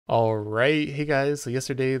All right, hey guys, so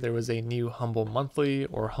yesterday there was a new Humble Monthly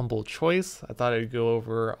or Humble Choice. I thought I'd go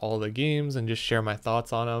over all the games and just share my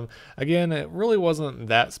thoughts on them. Again, it really wasn't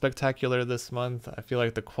that spectacular this month. I feel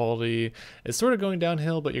like the quality is sort of going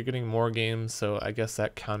downhill, but you're getting more games, so I guess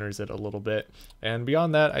that counters it a little bit. And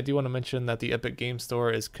beyond that, I do want to mention that the Epic Game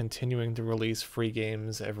Store is continuing to release free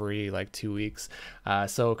games every like 2 weeks.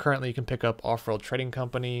 So currently you can pick up Off-World Trading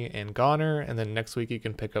Company and Goner, and then next week you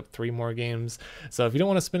can pick up 3 more games. So if you don't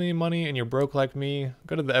want to spend any money and you're broke like me,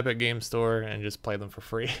 go to the Epic Game Store and just play them for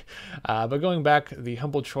free. But going back, the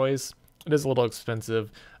Humble Choice, it is a little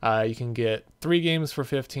expensive. You can get 3 games for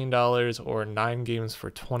 $15 or 9 games for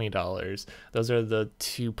 $20. Those are the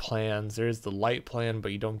 2 plans. There's the light plan,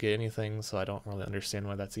 but you don't get anything, so I don't really understand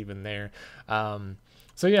why that's even there.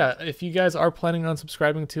 So yeah, if you guys are planning on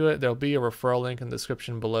subscribing to it, there'll be a referral link in the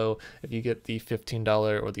description below if you get the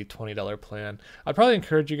 $15 or the $20 plan. I'd probably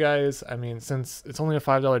encourage you guys, I mean, since it's only a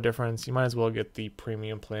 $5 difference, you might as well get the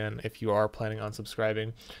premium plan if you are planning on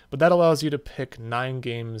subscribing. But that allows you to pick 9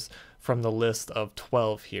 games from the list of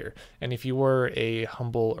 12 here. And if you were a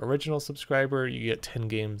Humble Original subscriber, you get 10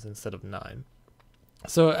 games instead of 9.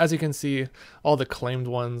 So as you can see, all the claimed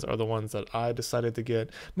ones are the ones that I decided to get,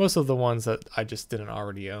 most of the ones that I just didn't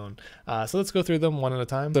already own. So let's go through them one at a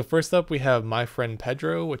time. So first up we have My Friend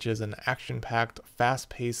Pedro, which is an action-packed,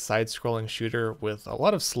 fast-paced side-scrolling shooter with a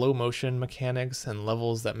lot of slow motion mechanics and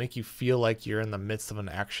levels that make you feel like you're in the midst of an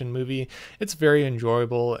action movie. It's very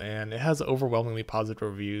enjoyable and it has overwhelmingly positive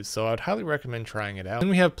reviews, so I'd highly recommend trying it out. Then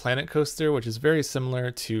we have Planet Coaster, which is very similar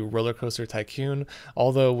to Roller Coaster Tycoon,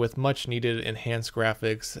 although with much needed enhanced graphics,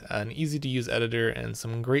 an easy to use editor, and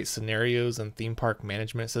some great scenarios and theme park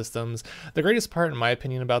management systems. The greatest part in my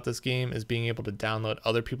opinion about this game is being able to download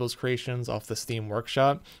other people's creations off the Steam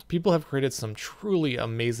Workshop. People have created some truly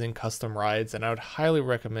amazing custom rides and I would highly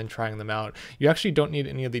recommend trying them out. You actually don't need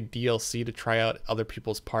any of the DLC to try out other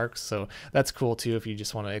people's parks, so that's cool too if you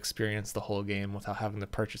just want to experience the whole game without having to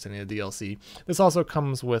purchase any of the DLC. This also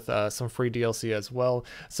comes with some free DLC as well,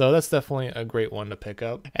 so that's definitely a great one to pick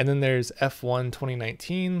up. And then there's F1 2019,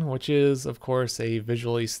 which is of course a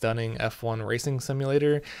visually stunning F1 racing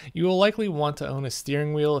simulator. You will likely want to own a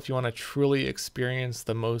steering wheel if you want to truly experience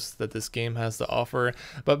the most that this game has to offer,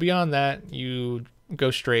 but beyond that you go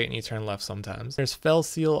straight and you turn left sometimes. There's Fell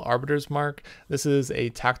Seal Arbiter's Mark. This is a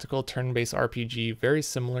tactical turn-based RPG very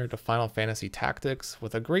similar to Final Fantasy Tactics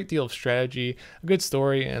with a great deal of strategy, a good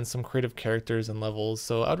story, and some creative characters and levels,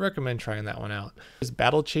 so I'd recommend trying that one out. There's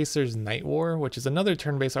Battle Chasers Night War, which is another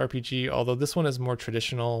turn-based RPG, although this one is more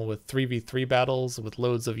traditional with 3v3 battles with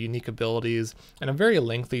loads of unique abilities and a very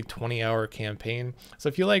lengthy 20-hour campaign. So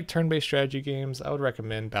if you like turn-based strategy games, I would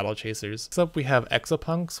recommend Battle Chasers. Next up we have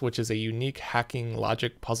Exapunks, which is a unique hacking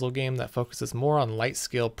logic puzzle game that focuses more on light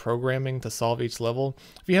scale programming to solve each level.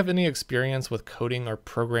 If you have any experience with coding or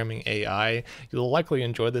programming AI, you'll likely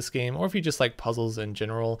enjoy this game, or if you just like puzzles in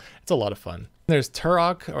general, it's a lot of fun. There's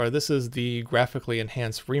Turok, or this is the graphically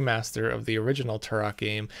enhanced remaster of the original Turok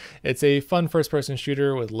game. It's a fun first-person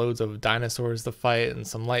shooter with loads of dinosaurs to fight and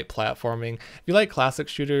some light platforming. If you like classic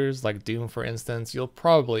shooters like Doom for instance, you'll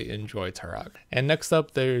probably enjoy Turok. And next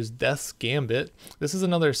up there's Death's Gambit. This is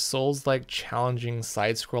another Souls-like challenging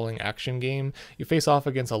side-scrolling action game. You face off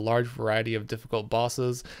against a large variety of difficult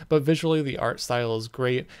bosses, but visually the art style is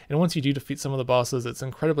great, and once you do defeat some of the bosses, it's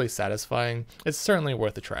incredibly satisfying. It's certainly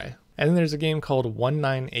worth a try. And then there's a game called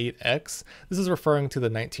 198X. This is referring to the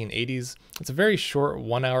 1980s. It's a very short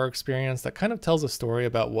 1-hour experience that kind of tells a story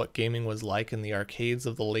about what gaming was like in the arcades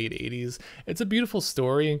of the late 80s. It's a beautiful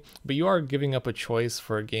story, but you are giving up a choice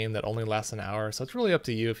for a game that only lasts an hour, so it's really up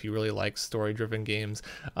to you if you really like story-driven games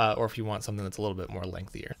or if you want something that's a little bit more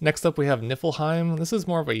lengthier. Next up we have Niflheim. This is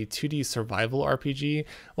more of a 2D survival RPG.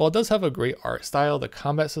 While it does have a great art style, the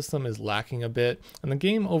combat system is lacking a bit, and the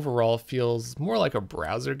game overall feels more like a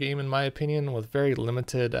browser game in my opinion, with very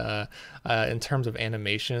limited in terms of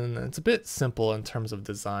animation. It's a bit simple in terms of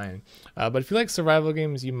design, but if you like survival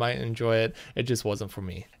games you might enjoy it. It just wasn't for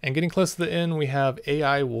me. And getting close to the end we have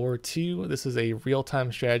AI War 2. This is a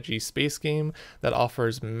real-time strategy space game that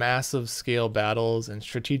offers massive scale battles and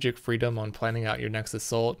strategic freedom on planning out your next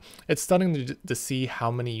assault. It's stunning to see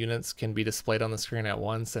how many units can be displayed on the screen at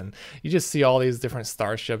once, and you just see all these different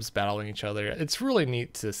starships battling each other. It's really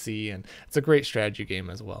neat to see, and it's a great strategy game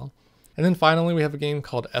as well. And then finally, we have a game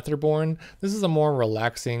called Etherborn. This is a more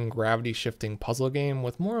relaxing, gravity-shifting puzzle game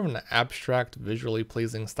with more of an abstract, visually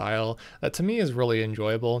pleasing style that to me is really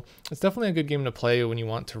enjoyable. It's definitely a good game to play when you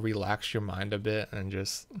want to relax your mind a bit and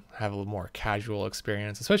just have a more casual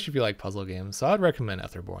experience, especially if you like puzzle games. So I'd recommend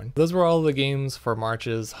Etherborn. Those were all the games for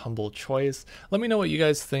March's Humble Choice. Let me know what you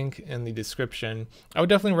guys think in the description. I would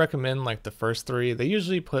definitely recommend like the first three. They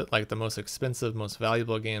usually put like the most expensive, most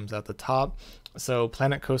valuable games at the top. So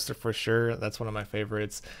Planet Coaster for sure, that's one of my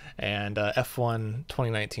favorites, and F1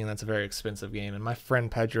 2019, that's a very expensive game, and my friend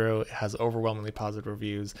Pedro has overwhelmingly positive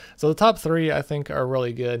reviews. So the top three I think are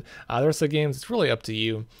really good. The rest of the games, it's really up to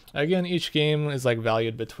you. Again, each game is like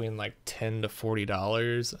valued between like $10 to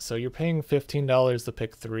 $40, so you're paying $15 to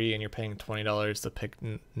pick three, and you're paying $20 to pick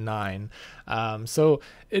nine. So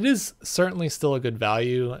it is certainly still a good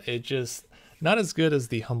value. It just not as good as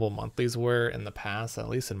the Humble Monthlies were in the past, at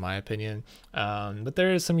least in my opinion. But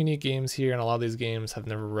there is some unique games here, and a lot of these games have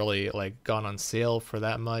never really like gone on sale for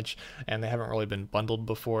that much, and they haven't really been bundled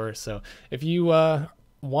before. So if you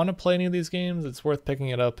want to play any of these games, it's worth picking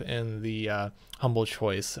it up in the Humble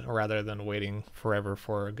Choice rather than waiting forever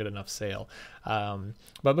for a good enough sale.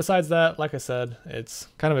 But besides that, like I said, it's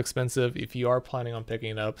kind of expensive. If you are planning on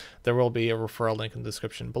picking it up, there will be a referral link in the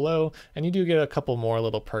description below, and you do get a couple more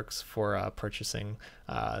little perks for purchasing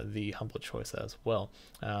the Humble Choice as well.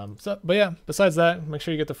 But yeah, besides that, make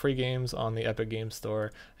sure you get the free games on the Epic Games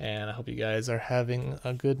Store, and I hope you guys are having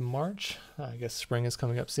a good March. I guess spring is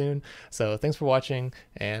coming up soon. So thanks for watching,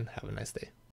 and have a nice day.